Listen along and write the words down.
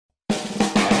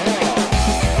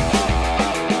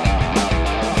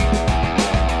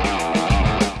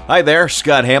Hi there,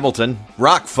 Scott Hamilton,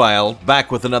 Rockfile, back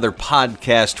with another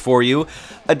podcast for you.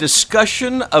 A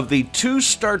discussion of the two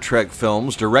Star Trek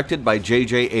films directed by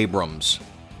J.J. Abrams.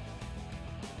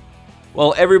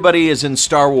 Well, everybody is in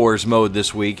Star Wars mode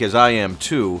this week, as I am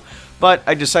too, but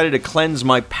I decided to cleanse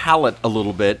my palate a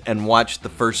little bit and watch the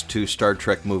first two Star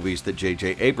Trek movies that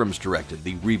J.J. Abrams directed,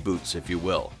 the reboots, if you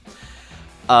will.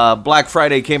 Black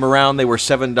Friday came around. They were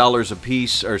 $7 a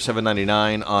piece, or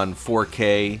 $7.99 on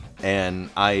 4K, and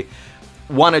I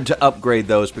wanted to upgrade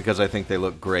those because I think they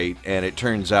look great, and it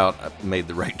turns out I made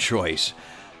the right choice.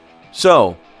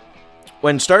 So,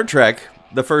 when Star Trek,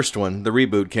 the first one, the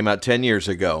reboot, came out 10 years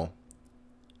ago,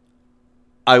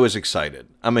 I was excited.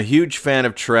 I'm a huge fan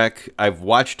of Trek. I've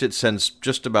watched it since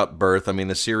just about birth. I mean,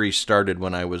 the series started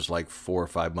when I was like 4 or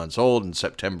 5 months old in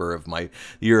September of my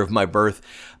year of my birth.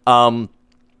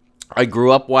 I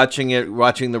grew up watching it,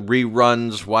 watching the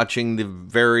reruns, watching the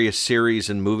various series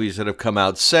and movies that have come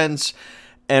out since,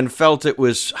 and felt it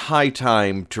was high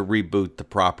time to reboot the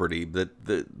property. That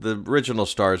the original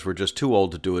stars were just too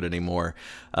old to do it anymore.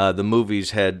 The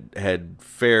movies had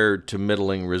fair to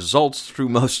middling results through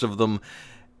most of them.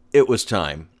 It was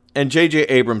time. And J.J.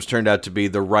 Abrams turned out to be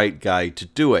the right guy to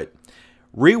do it.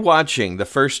 Rewatching the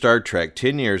first Star Trek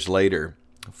 10 years later,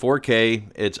 4K,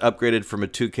 it's upgraded from a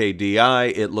 2K DI.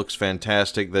 It looks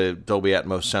fantastic. The Dolby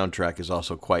Atmos soundtrack is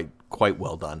also quite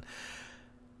well done.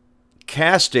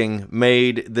 Casting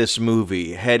made this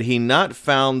movie. Had he not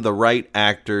found the right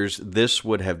actors, this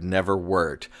would have never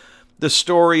worked. The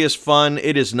story is fun.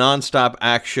 It is nonstop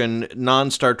action.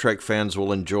 Non-Star Trek fans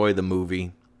will enjoy the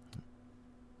movie.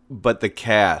 But the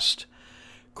cast.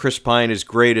 Chris Pine is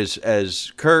great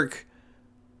as Kirk.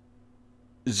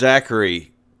 Zachary,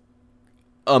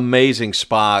 amazing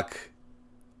Spock.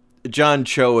 John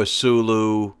Cho as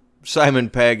Sulu. Simon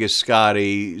Pegg as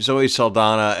Scotty. Zoe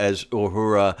Saldana as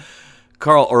Uhura.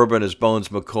 Carl Urban as Bones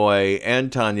McCoy.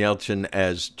 Anton Yelchin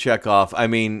as Chekhov. I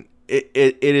mean,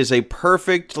 it is a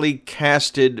perfectly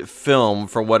casted film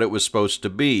for what it was supposed to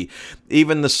be.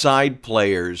 Even the side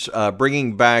players,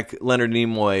 bringing back Leonard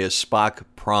Nimoy as Spock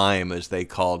Prime, as they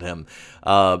called him.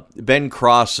 Ben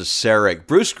Cross as Sarek.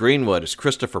 Bruce Greenwood as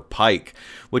Christopher Pike,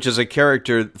 which is a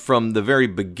character from the very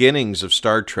beginnings of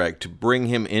Star Trek, to bring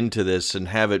him into this and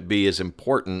have it be as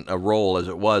important a role as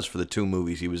it was for the two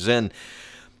movies he was in.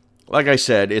 Like I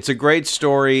said, it's a great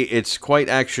story. It's quite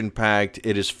action-packed.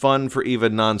 It is fun for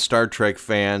even non-Star Trek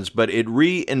fans, but it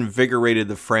reinvigorated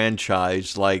the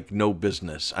franchise like no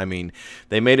business. I mean,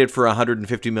 they made it for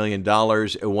 $150 million.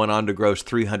 It went on to gross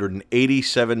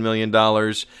 $387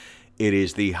 million. It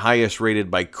is the highest rated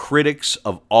by critics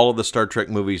of all of the Star Trek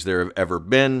movies there have ever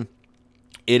been.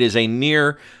 It is a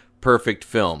near perfect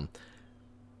film.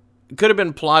 It could have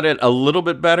been plotted a little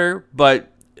bit better, but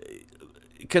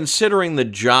considering the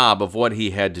job of what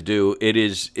he had to do, it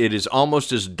is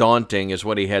almost as daunting as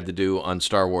what he had to do on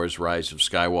Star Wars Rise of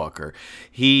Skywalker.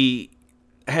 He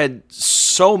had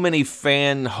so many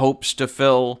fan hopes to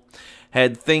fill,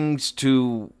 had things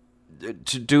to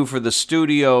do for the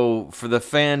studio, for the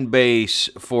fan base,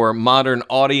 for modern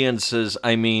audiences.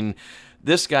 I mean,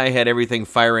 this guy had everything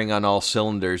firing on all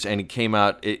cylinders, and it came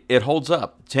out, it holds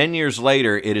up. 10 years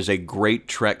later, it is a great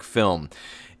Trek film.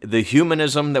 The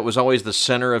humanism that was always the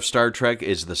center of Star Trek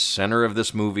is the center of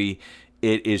this movie.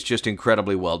 It is just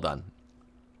incredibly well done.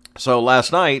 So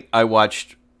last night, I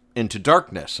watched Into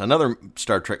Darkness, another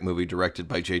Star Trek movie directed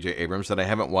by J.J. Abrams that I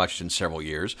haven't watched in several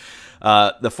years.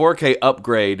 The 4K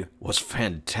upgrade was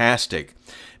fantastic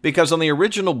because on the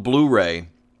original Blu-ray,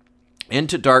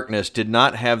 Into Darkness did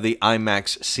not have the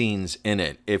IMAX scenes in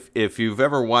it. If you've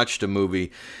ever watched a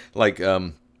movie like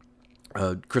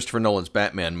Christopher Nolan's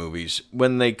Batman movies,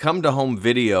 when they come to home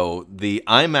video, the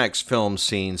IMAX film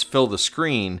scenes fill the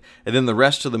screen, and then the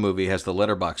rest of the movie has the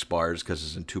letterbox bars because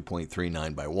it's in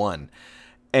 2.39 by 1.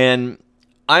 And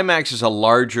IMAX is a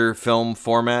larger film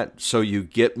format, so you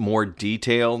get more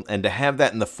detail, and to have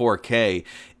that in the 4K,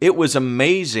 it was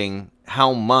amazing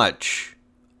how much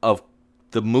of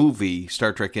the movie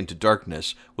Star Trek Into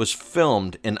Darkness was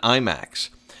filmed in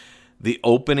IMAX. The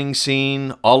opening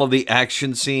scene, all of the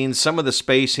action scenes, some of the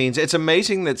space scenes. It's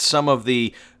amazing that some of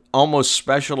the almost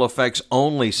special effects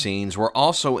only scenes were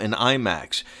also in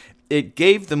IMAX. It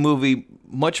gave the movie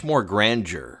much more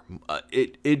grandeur.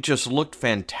 It just looked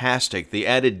fantastic. The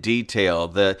added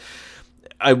detail,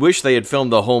 I wish they had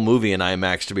filmed the whole movie in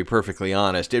IMAX, to be perfectly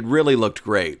honest. It really looked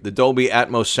great. The Dolby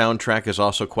Atmos soundtrack is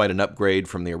also quite an upgrade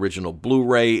from the original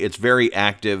Blu-ray. It's very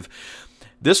active.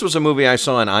 This was a movie I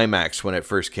saw in IMAX when it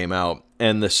first came out,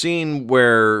 and the scene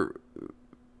where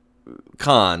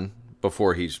Khan,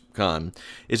 before he's Khan,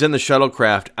 is in the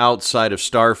shuttlecraft outside of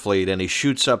Starfleet, and he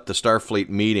shoots up the Starfleet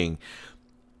meeting.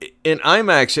 In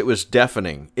IMAX, it was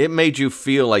deafening. It made you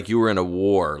feel like you were in a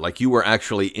war, like you were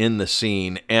actually in the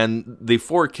scene, and the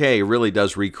 4K really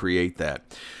does recreate that.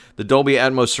 The Dolby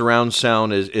Atmos surround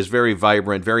sound is very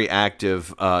vibrant, very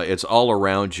active. It's all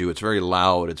around you. It's very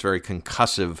loud. It's very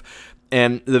concussive.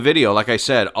 And the video, like I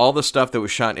said, all the stuff that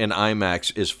was shot in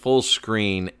IMAX is full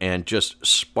screen and just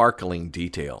sparkling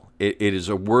detail. It is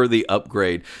a worthy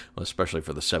upgrade, especially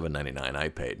for the $7.99 I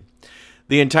paid.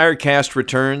 The entire cast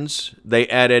returns. They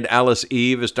added Alice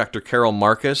Eve as Dr. Carol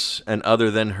Marcus, and other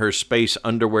than her space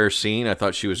underwear scene, I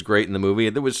thought she was great in the movie.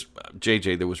 There was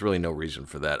really no reason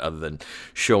for that other than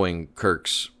showing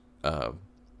Kirk's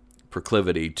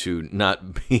proclivity to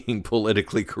not being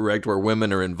politically correct where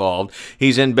women are involved.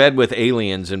 He's in bed with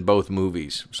aliens in both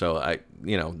movies, so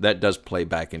that does play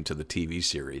back into the TV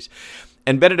series.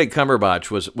 And Benedict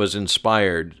Cumberbatch was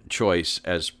inspired choice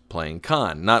as playing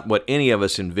Khan, not what any of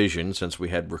us envisioned, since we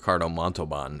had Ricardo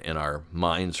Montalban in our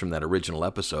minds from that original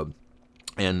episode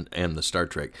and the Star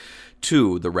Trek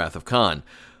II, The Wrath of Khan.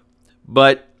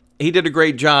 But he did a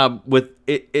great job with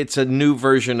it. It's a new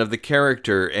version of the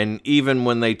character, and even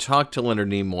when they talk to Leonard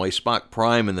Nimoy, Spock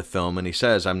Prime in the film, and he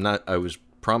says, I was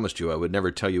promised you I would never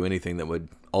tell you anything that would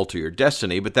alter your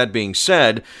destiny, but that being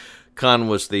said, Khan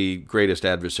was the greatest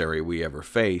adversary we ever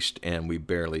faced, and we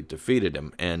barely defeated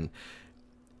him. And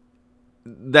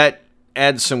that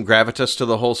adds some gravitas to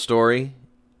the whole story.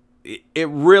 It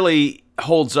really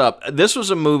holds up. This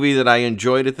was a movie that I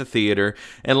enjoyed at the theater,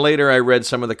 and later I read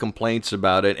some of the complaints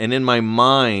about it, and in my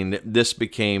mind, this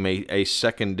became a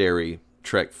secondary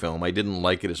Trek film. I didn't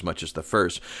like it as much as the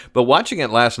first. But watching it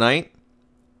last night,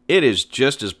 it is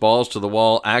just as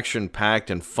balls-to-the-wall, action-packed,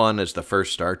 and fun as the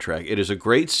first Star Trek. It is a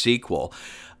great sequel.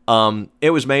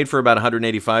 It was made for about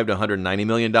 $185 to $190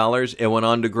 million. It went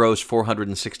on to gross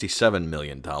 $467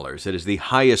 million. It is the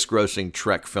highest-grossing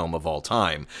Trek film of all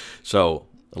time. So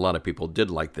a lot of people did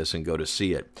like this and go to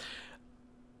see it.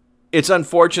 It's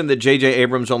unfortunate that J.J.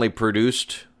 Abrams only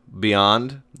produced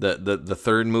Beyond, the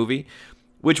third movie,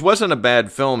 which wasn't a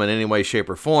bad film in any way, shape,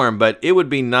 or form, but it would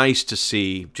be nice to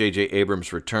see J.J.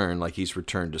 Abrams return like he's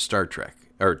returned to Star Trek,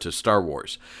 or to Star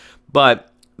Wars.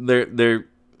 But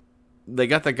they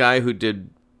got the guy who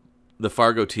did the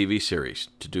Fargo TV series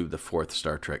to do the fourth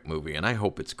Star Trek movie, and I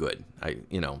hope it's good.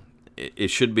 It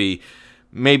should be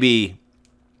maybe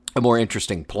a more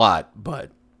interesting plot,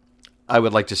 but I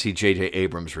would like to see J.J.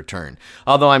 Abrams return.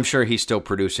 Although I'm sure he's still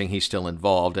producing, he's still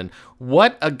involved, and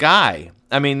what a guy.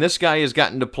 I mean, this guy has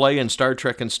gotten to play in Star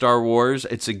Trek and Star Wars.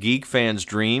 It's a geek fan's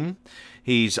dream.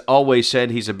 He's always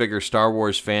said he's a bigger Star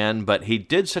Wars fan, but he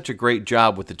did such a great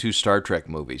job with the two Star Trek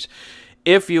movies.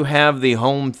 If you have the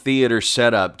home theater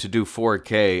setup to do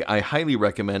 4K, I highly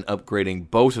recommend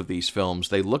upgrading both of these films.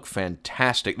 They look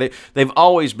fantastic. They've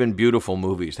always been beautiful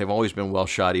movies. They've always been well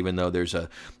shot, even though there's a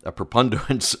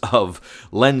preponderance of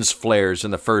lens flares in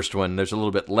the first one. There's a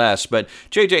little bit less. But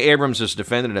J.J. Abrams has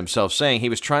defended himself, saying he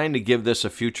was trying to give this a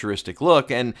futuristic look.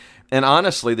 And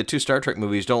honestly, the two Star Trek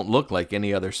movies don't look like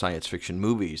any other science fiction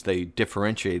movies. They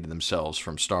differentiated themselves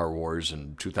from Star Wars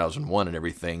and 2001 and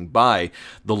everything by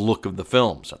the look of the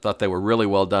films. I thought they were really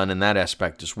well done in that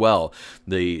aspect as well.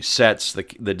 The sets,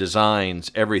 the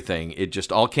designs, everything. It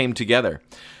just all came together.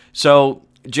 So,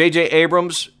 J.J.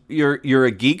 Abrams, you're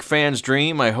a geek fan's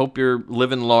dream. I hope you're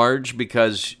living large,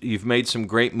 because you've made some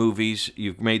great movies.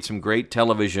 You've made some great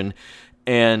television,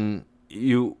 and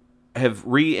you have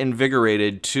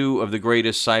reinvigorated two of the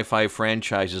greatest sci-fi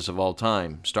franchises of all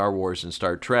time, Star Wars and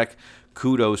Star Trek.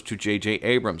 Kudos to J.J.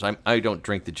 Abrams. I don't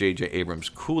drink the J.J. Abrams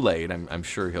Kool-Aid. I'm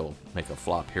sure he'll make a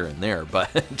flop here and there,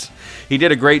 but he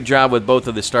did a great job with both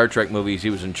of the Star Trek movies he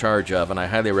was in charge of, and I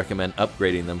highly recommend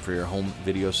upgrading them for your home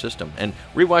video system. And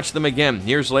rewatch them again.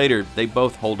 Years later, they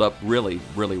both hold up really,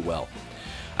 really well.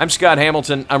 I'm Scott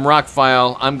Hamilton. I'm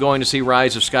Rockfile. I'm going to see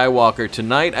Rise of Skywalker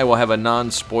tonight. I will have a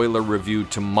non-spoiler review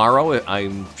tomorrow.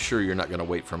 I'm sure you're not going to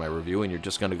wait for my review and you're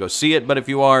just going to go see it, but if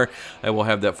you are, I will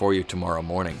have that for you tomorrow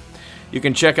morning. You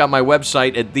can check out my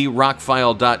website at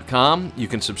therockfile.com. You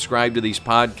can subscribe to these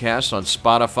podcasts on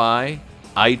Spotify,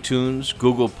 iTunes,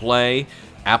 Google Play,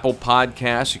 Apple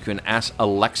Podcasts. You can ask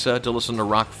Alexa to listen to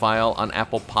Rockfile on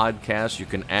Apple Podcasts. You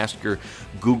can ask your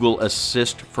Google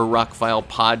Assist for Rockfile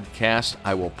Podcast.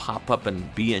 I will pop up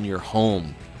and be in your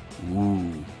home.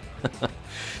 Ooh.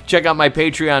 Check out my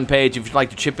Patreon page if you'd like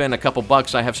to chip in a couple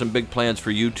bucks. I have some big plans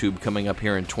for YouTube coming up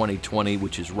here in 2020,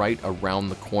 which is right around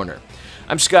the corner.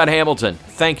 I'm Scott Hamilton.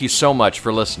 Thank you so much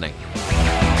for listening.